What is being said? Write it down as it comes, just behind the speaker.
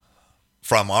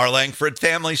From our Langford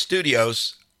Family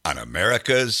Studios on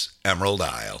America's Emerald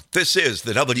Isle, this is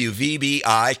the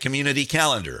WVBI Community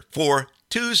Calendar for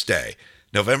Tuesday,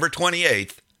 November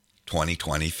 28th,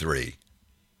 2023.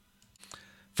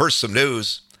 First, some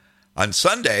news. On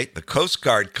Sunday, the Coast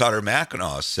Guard cutter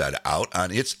Mackinac set out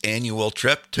on its annual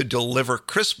trip to deliver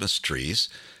Christmas trees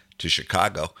to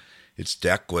Chicago. Its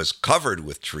deck was covered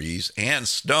with trees and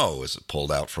snow as it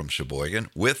pulled out from Sheboygan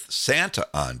with Santa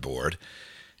on board.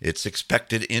 It's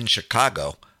expected in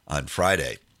Chicago on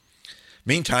Friday.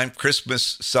 Meantime,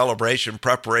 Christmas celebration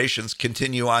preparations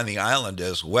continue on the island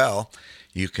as well.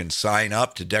 You can sign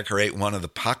up to decorate one of the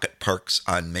pocket parks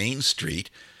on Main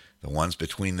Street. The ones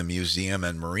between the museum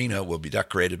and marina will be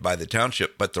decorated by the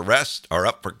township, but the rest are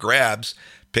up for grabs.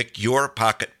 Pick your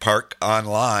pocket park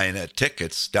online at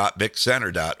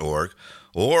tickets.bigcenter.org,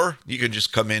 or you can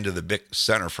just come into the Big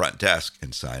Center front desk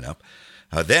and sign up.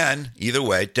 Then, either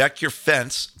way, deck your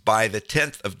fence by the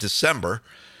 10th of December.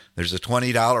 There's a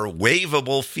 $20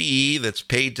 waivable fee that's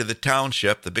paid to the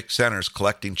township. The Big Center's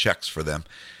collecting checks for them.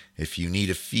 If you need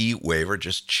a fee waiver,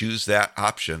 just choose that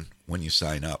option when you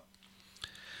sign up.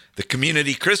 The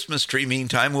community Christmas tree,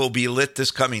 meantime, will be lit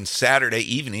this coming Saturday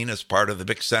evening as part of the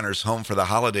Big Center's Home for the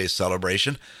Holidays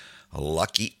celebration. A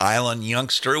lucky island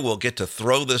youngster will get to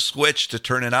throw the switch to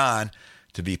turn it on.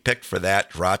 To be picked for that,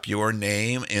 drop your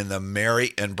name in the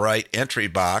Merry and Bright entry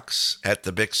box at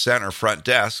the Big Center front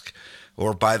desk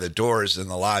or by the doors in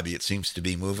the lobby. It seems to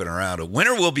be moving around. A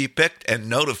winner will be picked and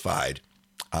notified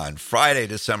on Friday,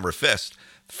 December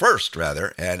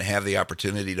 1st, and have the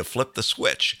opportunity to flip the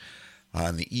switch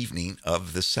on the evening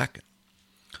of the 2nd.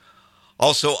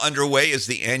 Also underway is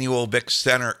the annual Big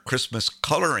Center Christmas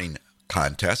Coloring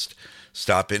Contest.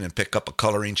 Stop in and pick up a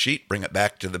coloring sheet, bring it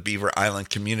back to the Beaver Island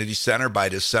Community Center by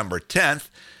December 10th.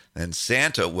 Then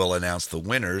Santa will announce the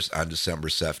winners on December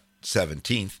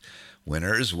 17th.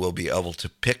 Winners will be able to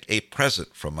pick a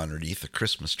present from underneath the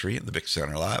Christmas tree in the Big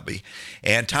Center lobby.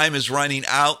 And time is running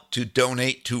out to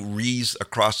donate to Wreaths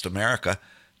Across America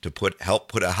to help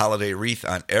put a holiday wreath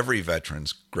on every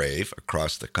veteran's grave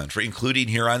across the country, including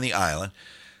here on the island.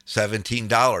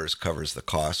 $17 covers the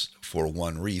cost for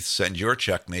one wreath. Send your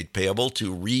check made payable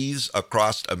to Wreaths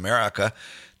Across America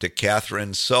to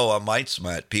Catherine Soa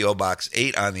Meitzma at P.O. Box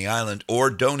 8 on the island,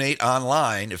 or donate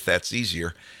online, if that's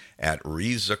easier, at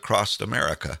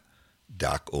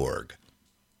wreathsacrossamerica.org.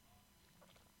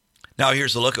 Now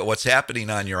here's a look at what's happening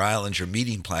on your island, your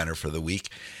meeting planner for the week.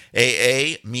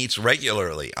 AA meets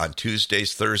regularly on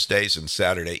Tuesdays, Thursdays, and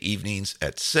Saturday evenings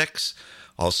at 6.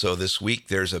 Also this week,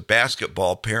 there's a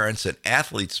basketball parents and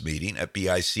athletes meeting at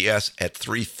BICS at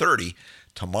 3:30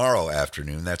 tomorrow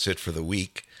afternoon. That's it for the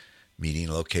week.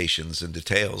 Meeting locations and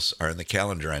details are in the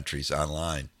calendar entries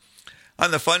online. On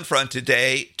the fun front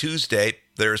today, Tuesday,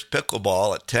 there's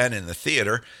pickleball at 10 in the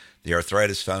theater. The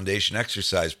Arthritis Foundation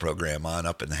exercise program on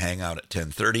up in the hangout at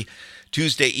 10:30.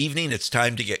 Tuesday evening, it's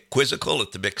time to get quizzical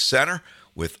at the Big Center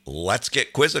with Let's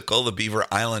Get Quizzical, the Beaver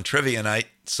Island Trivia Night.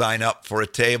 Sign up for a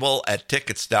table at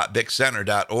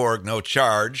tickets.bigcenter.org, no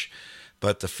charge.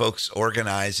 But the folks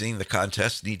organizing the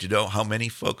contest need to know how many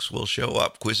folks will show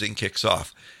up. Quizzing kicks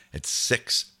off at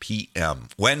 6 p.m.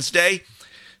 Wednesday,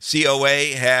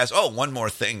 COA has, one more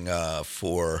thing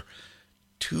for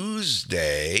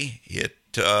Tuesday.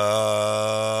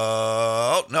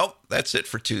 That's it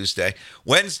for Tuesday.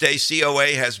 Wednesday,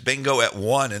 COA has bingo at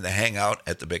 1 in the hangout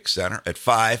at the Big Center. At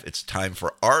 5, it's time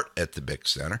for art at the Big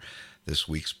Center. This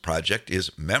week's project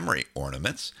is memory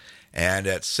ornaments. And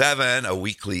at 7, a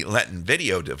weekly Lenten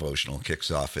video devotional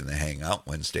kicks off in the hangout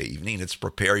Wednesday evening. It's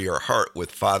Prepare Your Heart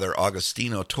with Father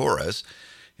Agostino Torres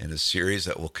in a series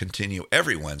that will continue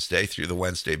every Wednesday through the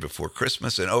Wednesday before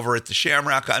Christmas. And over at the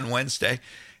Shamrock on Wednesday,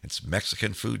 it's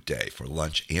Mexican food day for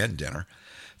lunch and dinner.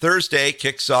 Thursday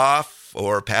kicks off,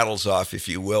 or paddles off, if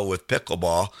you will, with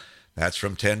pickleball. That's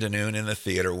from 10 to noon in the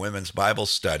theater. Women's Bible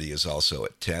study is also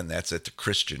at 10. That's at the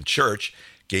Christian Church.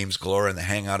 Games galore in the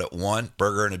hangout at 1.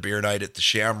 Burger and a beer night at the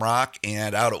Shamrock.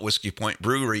 And out at Whiskey Point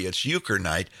Brewery, it's euchre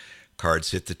night.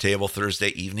 Cards hit the table Thursday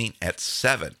evening at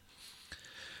 7.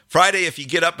 Friday, if you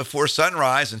get up before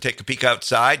sunrise and take a peek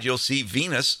outside, you'll see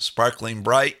Venus sparkling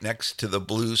bright next to the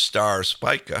blue star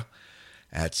Spica.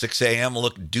 At 6 a.m.,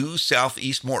 look due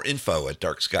southeast. More info at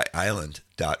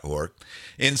darkskyisland.org.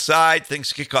 Inside,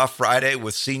 things kick off Friday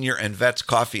with Senior and Vets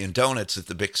Coffee and Donuts at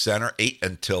the Big Center, 8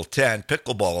 until 10.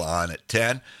 Pickleball on at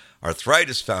 10.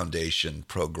 Arthritis Foundation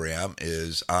program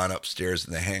is on upstairs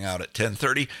in the hangout at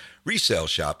 10:30. Resale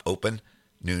shop open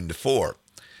noon to 4.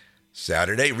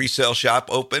 Saturday, resale shop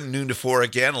open, noon to 4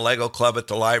 again. Lego Club at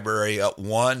the library at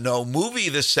 1. No movie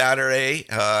this Saturday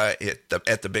at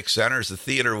the Bick Center, as the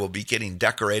theater will be getting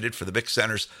decorated for the Bick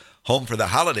Center's Home for the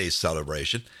Holidays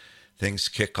celebration. Things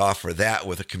kick off for that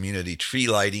with a community tree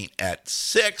lighting at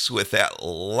 6, with that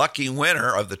lucky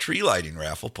winner of the tree lighting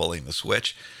raffle pulling the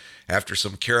switch. After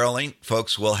some caroling,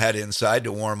 folks will head inside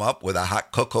to warm up with a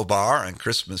hot cocoa bar and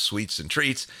Christmas sweets and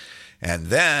treats. And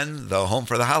then the Home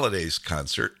for the Holidays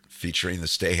concert, featuring the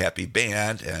Stay Happy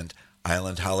Band and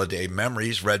Island Holiday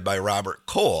Memories, read by Robert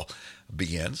Cole,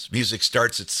 begins. Music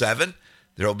starts at 7.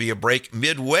 There will be a break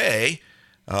midway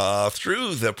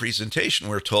through the presentation,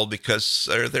 we're told, because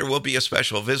there will be a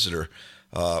special visitor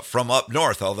from up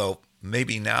north, although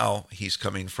maybe now he's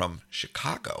coming from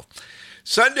Chicago.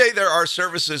 Sunday, there are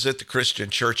services at the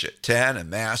Christian Church at 10 and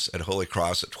Mass at Holy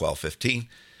Cross at 12:15.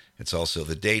 It's also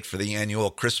the date for the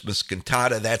annual Christmas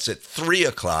cantata. That's at 3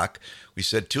 o'clock. We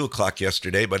said 2 o'clock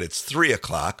yesterday, but it's 3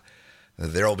 o'clock.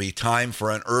 There'll be time for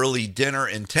an early dinner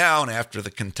in town after the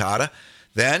cantata.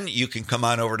 Then you can come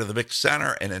on over to the Bick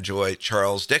Center and enjoy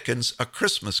Charles Dickens' A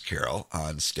Christmas Carol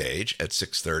on stage at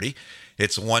 6:30.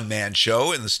 It's a one-man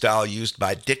show in the style used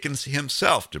by Dickens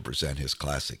himself to present his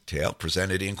classic tale,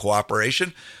 presented in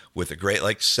cooperation with the Great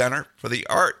Lakes Center for the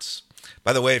Arts.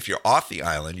 By the way, if you're off the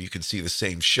island, you can see the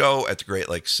same show at the Great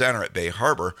Lakes Center at Bay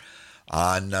Harbor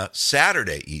on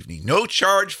Saturday evening. No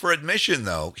charge for admission,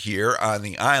 though, here on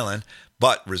the island,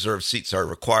 but reserved seats are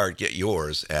required. Get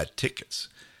yours at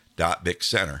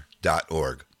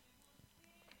tickets.bickcenter.org.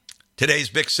 Today's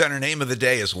Bick Center name of the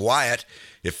day is Wyatt.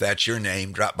 If that's your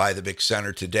name, drop by the Bick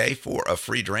Center today for a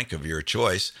free drink of your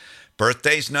choice.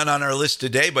 Birthdays, none on our list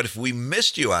today, but if we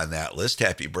missed you on that list,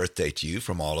 happy birthday to you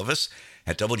from all of us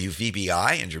at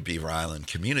WVBI and your Beaver Island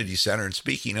Community Center. And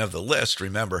speaking of the list,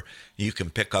 remember, you can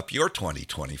pick up your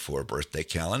 2024 birthday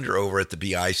calendar over at the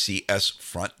BICS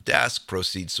front desk.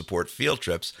 Proceeds support field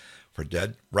trips for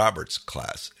Ded Roberts'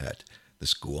 class at the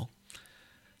school.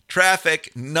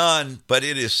 Traffic, none, but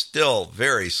it is still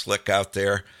very slick out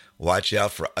there. Watch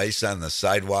out for ice on the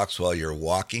sidewalks while you're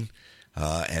walking,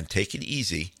 and take it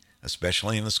easy,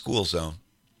 especially in the school zone.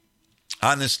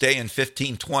 On this day in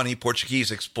 1520,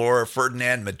 Portuguese explorer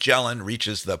Ferdinand Magellan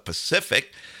reaches the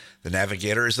Pacific. The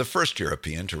navigator is the first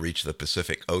European to reach the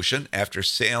Pacific Ocean after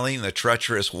sailing the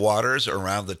treacherous waters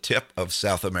around the tip of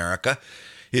South America.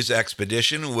 His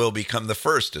expedition will become the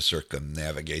first to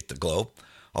circumnavigate the globe.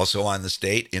 Also on this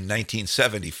date, in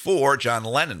 1974, John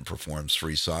Lennon performs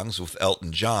Free Songs with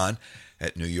Elton John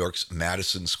at New York's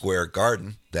Madison Square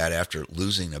Garden. That after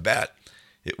losing a bet,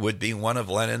 it would be one of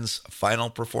Lennon's final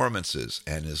performances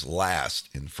and his last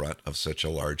in front of such a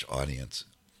large audience.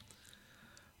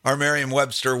 Our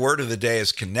Merriam-Webster word of the day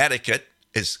is Connecticut.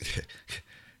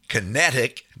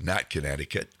 Kinetic, not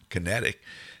Connecticut, kinetic.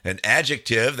 An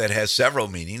adjective that has several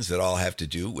meanings that all have to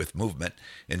do with movement.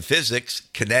 In physics,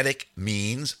 kinetic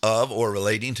means of or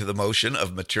relating to the motion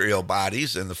of material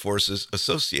bodies and the forces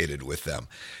associated with them.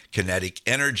 Kinetic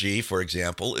energy, for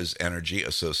example, is energy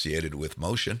associated with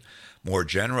motion. More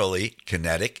generally,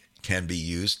 kinetic can be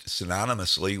used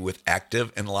synonymously with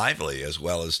active and lively, as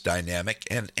well as dynamic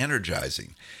and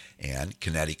energizing. And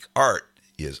kinetic art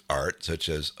is art such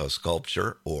as a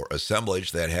sculpture or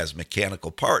assemblage that has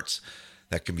mechanical parts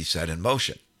that can be set in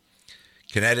motion.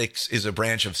 Kinetics is a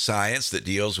branch of science that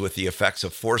deals with the effects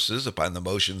of forces upon the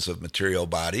motions of material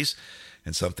bodies,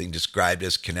 and something described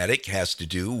as kinetic has to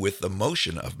do with the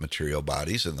motion of material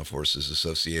bodies and the forces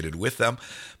associated with them.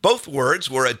 Both words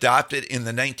were adopted in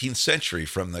the 19th century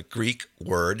from the Greek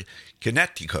word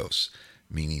kinetikos,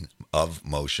 meaning of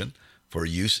motion, for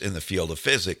use in the field of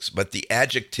physics, but the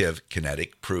adjective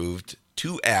kinetic proved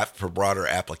too apt for broader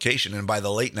application, and by the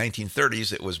late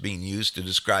 1930s it was being used to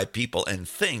describe people and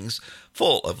things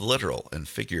full of literal and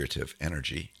figurative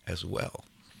energy as well.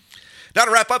 Now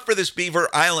to wrap up for this Beaver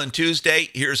Island Tuesday,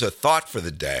 here's a thought for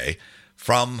the day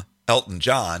from Elton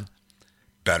John.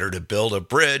 Better to build a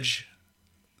bridge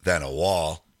than a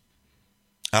wall.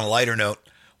 On a lighter note,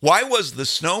 why was the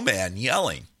snowman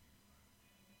yelling?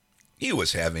 He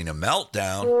was having a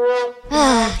meltdown.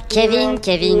 Kevin.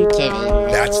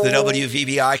 That's the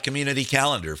WVBI community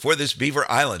calendar for this Beaver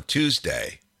Island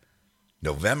Tuesday,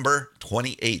 November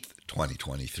 28th,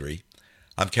 2023.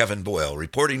 I'm Kevin Boyle,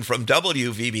 reporting from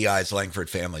WVBI's Langford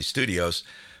Family Studios,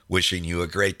 wishing you a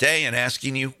great day and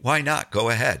asking you, why not go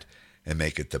ahead and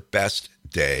make it the best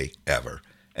day ever?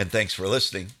 And thanks for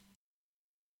listening.